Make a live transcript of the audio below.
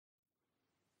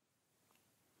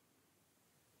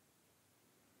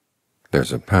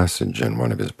There's a passage in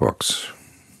one of his books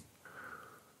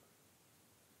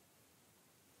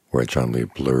where John Lee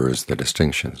blurs the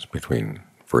distinctions between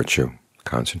virtue,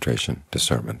 concentration,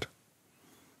 discernment.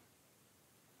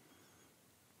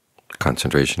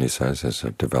 Concentration, he says, is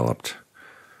a developed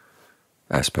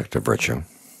aspect of virtue.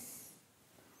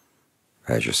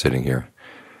 As you're sitting here,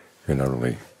 you're not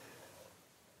only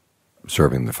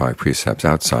observing the 5 precepts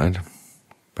outside,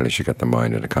 but as you get the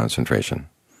mind into concentration,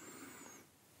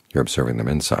 you're observing them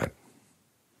inside.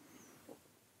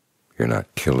 You're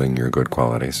not killing your good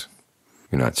qualities.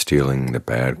 You're not stealing the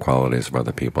bad qualities of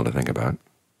other people to think about.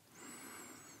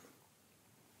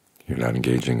 You're not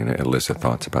engaging in illicit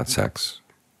thoughts about sex.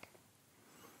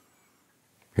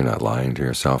 You're not lying to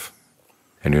yourself.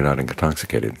 And you're not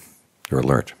intoxicated. You're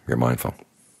alert. You're mindful.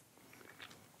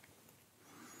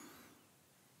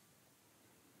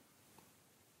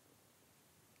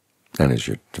 And as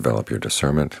you develop your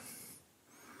discernment,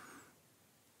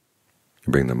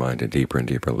 you bring the mind to deeper and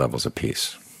deeper levels of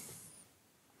peace.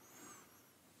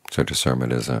 So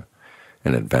discernment is an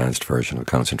advanced version of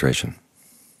concentration.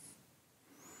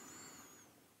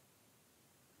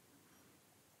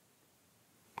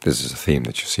 This is a theme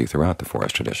that you see throughout the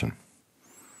Forest tradition.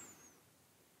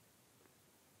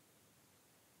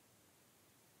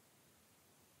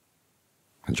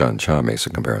 John Cha makes a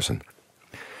comparison.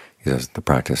 He says the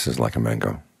practice is like a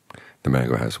mango. The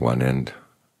mango has one end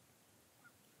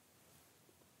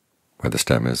where the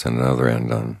stem is and another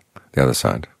end on the other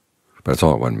side, but it's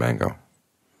all one mango.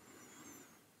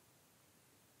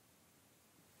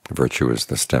 Virtue is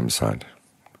the stem side.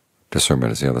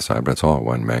 Discernment is the other side, but it's all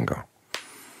one mango.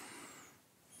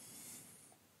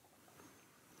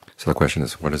 So the question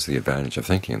is, what is the advantage of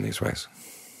thinking in these ways?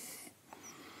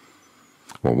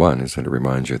 Well, one is that it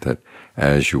reminds you that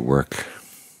as you work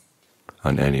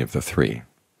on any of the 3,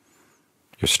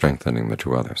 you're strengthening the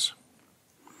 2 others.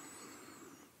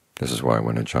 This is why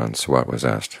when Ajahn Suwat was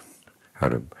asked how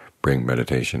to bring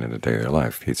meditation into daily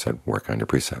life, he said, work on your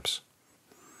precepts.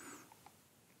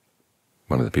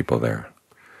 One of the people there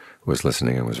who was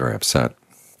listening and was very upset,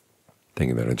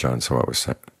 thinking that Ajahn Suwat was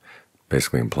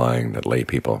basically implying that lay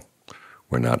people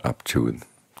were not up to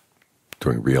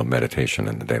doing real meditation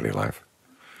in the daily life.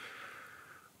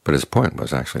 But his point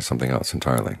was actually something else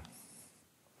entirely.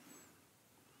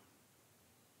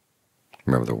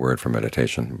 Remember, the word for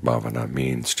meditation, bhavana,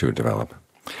 means to develop.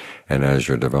 And as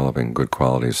you're developing good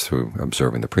qualities through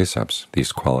observing the precepts,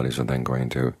 these qualities are then going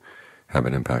to have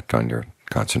an impact on your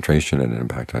concentration and an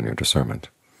impact on your discernment.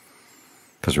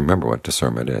 Because remember what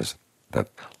discernment is. That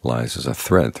lies as a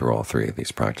thread through all 3 of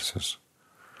these practices.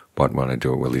 What, when I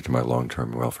do it, will lead to my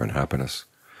long-term welfare and happiness?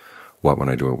 What, when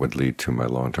I do it, would lead to my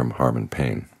long-term harm and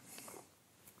pain?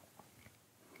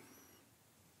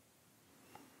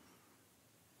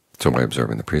 So by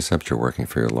observing the precepts, you're working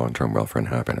for your long-term welfare and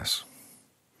happiness.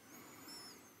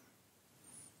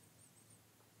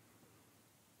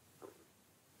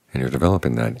 And you're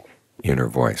developing that inner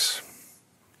voice,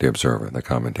 the observer, the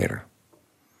commentator.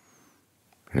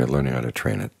 And you're learning how to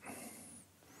train it.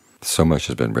 So much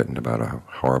has been written about how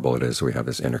horrible it is that we have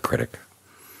this inner critic.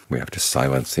 We have to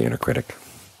silence the inner critic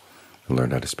and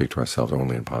learn how to speak to ourselves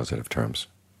only in positive terms.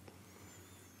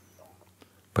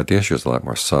 But the issue is a lot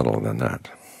more subtle than that.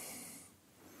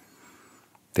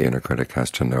 The inner critic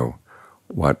has to know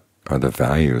what are the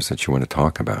values that you want to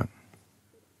talk about.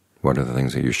 What are the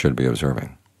things that you should be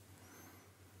observing?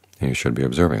 And you should be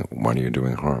observing, when are you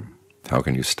doing harm? How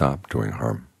can you stop doing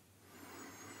harm?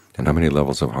 And how many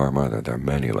levels of harm are there? There are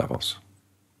many levels.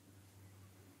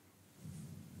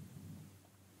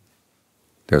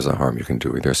 There's a harm you can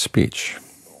do with your speech,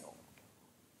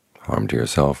 harm to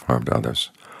yourself, harm to others,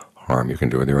 harm you can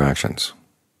do with your actions.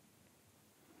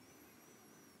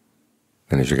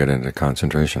 And as you get into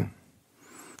concentration,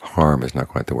 harm is not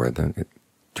quite the word, then it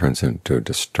turns into a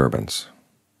disturbance.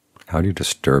 How do you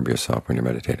disturb yourself when you're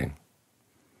meditating?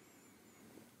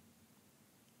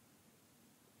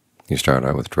 You start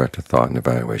out with directed thought and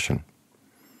evaluation.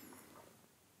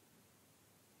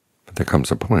 But there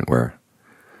comes a point where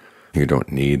you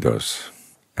don't need those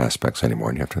aspects anymore,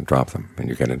 and you have to drop them, and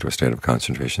you get into a state of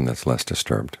concentration that's less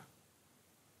disturbed.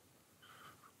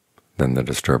 Then the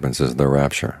disturbance is the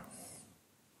rapture.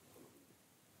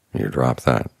 You drop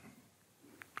that,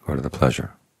 go to the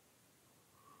pleasure.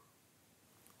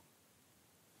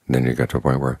 And then you get to a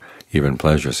point where even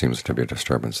pleasure seems to be a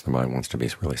disturbance. The mind wants to be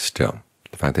really still.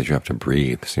 The fact that you have to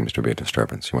breathe seems to be a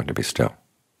disturbance. You want to be still.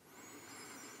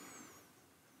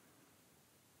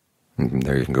 And from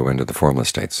there you can go into the formless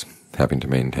states. Having to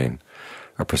maintain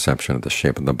a perception of the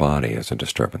shape of the body is a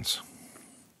disturbance.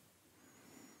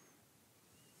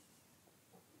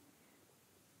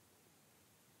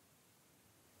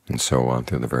 and so on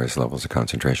through the various levels of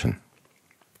concentration.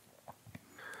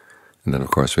 And then, of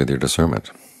course, with your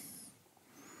discernment.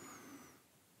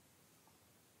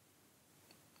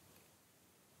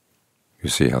 You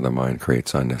see how the mind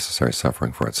creates unnecessary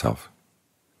suffering for itself.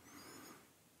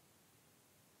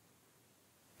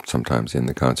 Sometimes in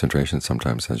the concentration,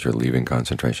 sometimes as you're leaving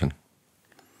concentration,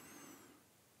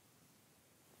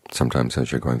 sometimes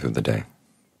as you're going through the day.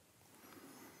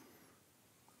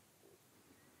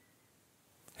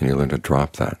 And you learn to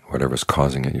drop that. Whatever's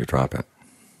causing it, you drop it.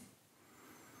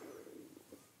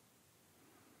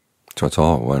 So it's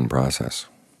all one process.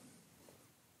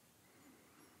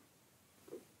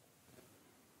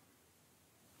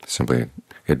 Simply,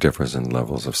 it differs in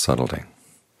levels of subtlety.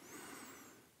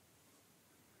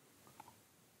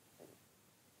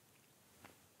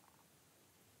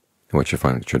 And what you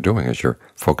find that you're doing is you're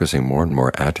focusing more and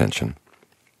more attention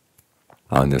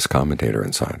on this commentator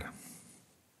inside.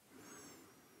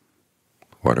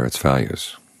 What are its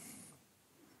values?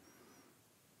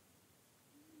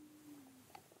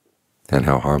 And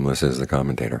how harmless is the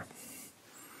commentator?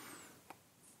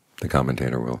 The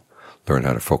commentator will learn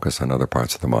how to focus on other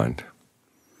parts of the mind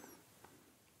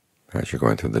as you're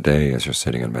going through the day, as you're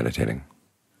sitting and meditating.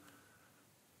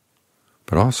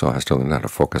 But also has to learn how to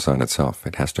focus on itself.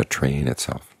 It has to train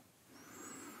itself.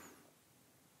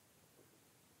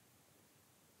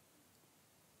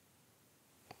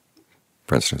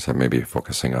 For instance, I may be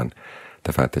focusing on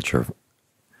the fact that your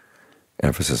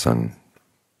emphasis on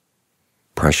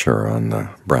pressure on the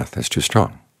breath is too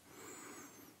strong.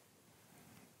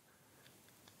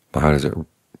 But how does it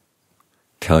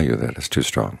tell you that it's too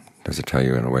strong? Does it tell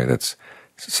you in a way that's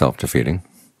self-defeating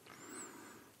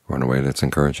or in a way that's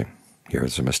encouraging?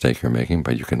 Here's a mistake you're making,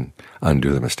 but you can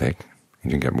undo the mistake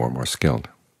and you can get more and more skilled.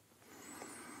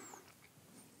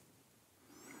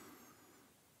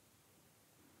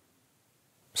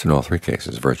 So in all three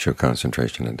cases, virtue,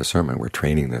 concentration, and discernment, we're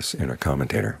training this inner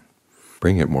commentator,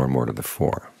 bringing it more and more to the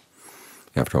fore.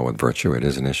 After all, with virtue, it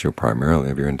is an issue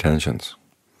primarily of your intentions.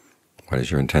 What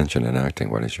is your intention in acting?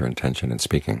 What is your intention in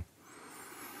speaking?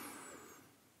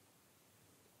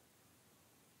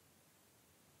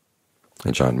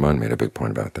 And Ajahn Mun made a big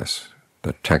point about this.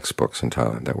 The textbooks in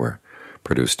Thailand that were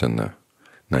produced in the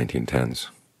 1910s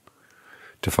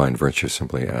define virtue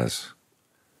simply as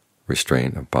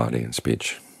restraint of body and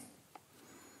speech,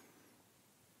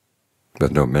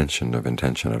 with no mention of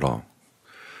intention at all.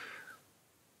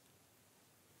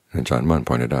 And Ajahn Mun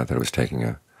pointed out that it was taking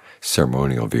a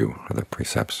ceremonial view of the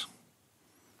precepts,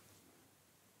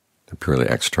 a purely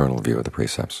external view of the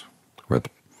precepts, where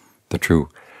the true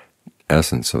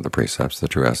essence of the precepts, the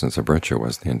true essence of virtue,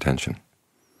 was the intention.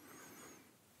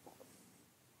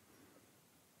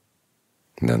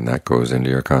 And then that goes into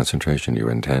your concentration. You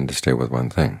intend to stay with one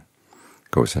thing.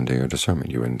 Goes into your discernment.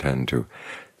 You intend to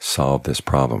solve this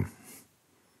problem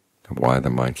of why the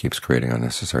mind keeps creating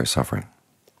unnecessary suffering.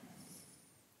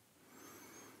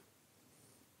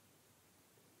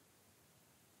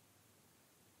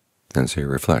 And so you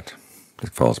reflect.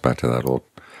 It falls back to that old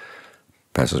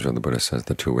passage where the Buddha says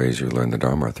the two ways you learn the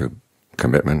Dhamma are through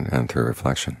commitment and through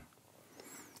reflection.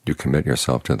 You commit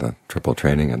yourself to the triple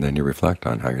training, and then you reflect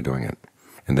on how you're doing it.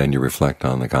 And then you reflect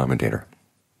on the commentator.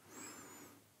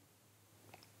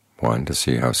 One, to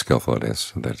see how skillful it is,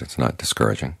 so that it's not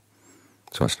discouraging,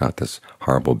 so it's not this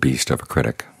horrible beast of a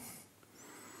critic,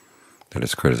 that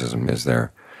its criticism is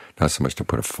there not so much to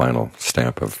put a final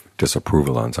stamp of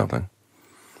disapproval on something,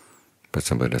 but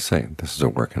simply to say, this is a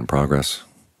work in progress.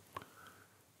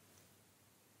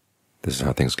 This is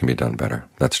how things can be done better.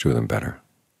 Let's do them better.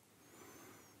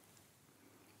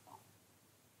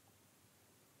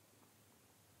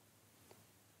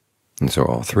 And so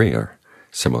all three are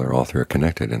similar, all three are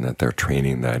connected in that they're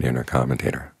training that inner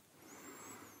commentator.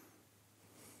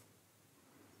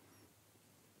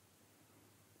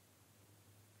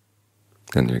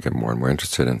 And you get more and more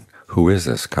interested in who is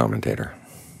this commentator?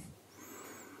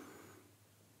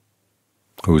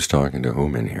 Who's talking to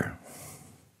whom in here?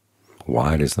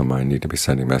 Why does the mind need to be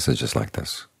sending messages like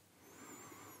this?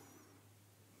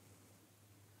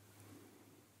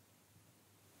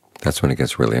 That's when it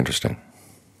gets really interesting.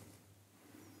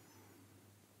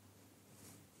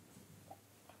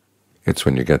 It's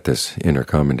when you get this inner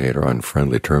commentator on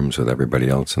friendly terms with everybody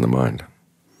else in the mind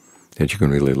that you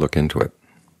can really look into it.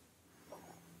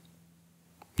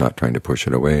 Not trying to push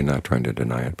it away, not trying to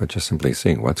deny it, but just simply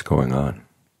seeing what's going on.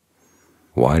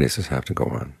 Why does this have to go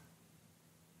on?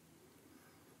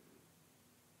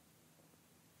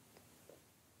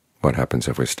 What happens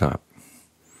if we stop?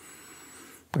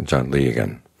 And John Lee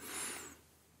again,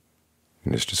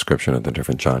 in his description of the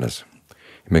different jhanas,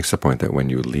 he makes the point that when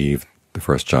you leave the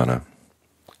first jhana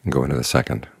and go into the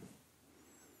second.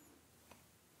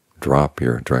 Drop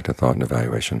your directed thought and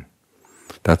evaluation.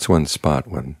 That's one spot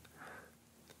when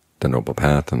the noble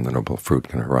path and the noble fruit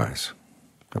can arise,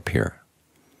 appear.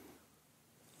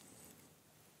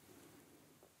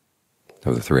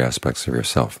 Of the three aspects of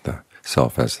yourself: the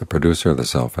self as the producer, the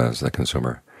self as the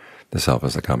consumer, the self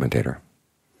as the commentator.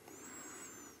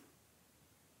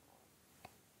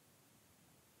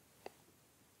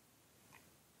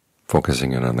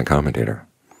 Focusing in on the commentator,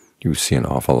 you see an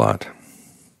awful lot.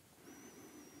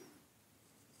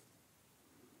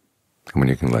 And when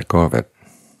you can let go of it,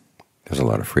 there's a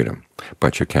lot of freedom.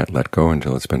 But you can't let go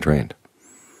until it's been trained.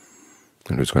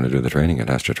 And who's going to do the training? It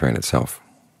has to train itself.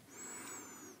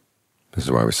 This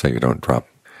is why we say you don't drop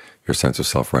your sense of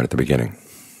self right at the beginning.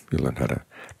 You learn how to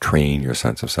train your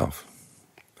sense of self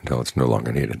until it's no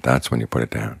longer needed. That's when you put it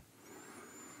down.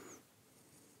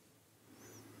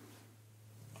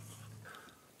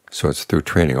 So it's through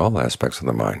training all aspects of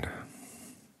the mind,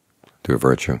 through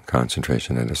virtue,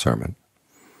 concentration, and discernment,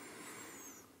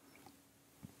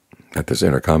 that this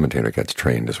inner commentator gets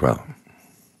trained as well.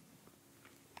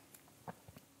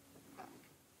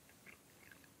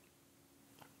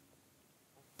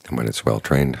 And when it's well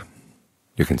trained,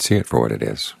 you can see it for what it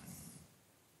is.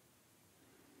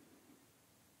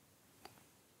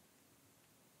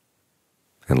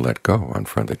 And let go on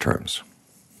friendly terms.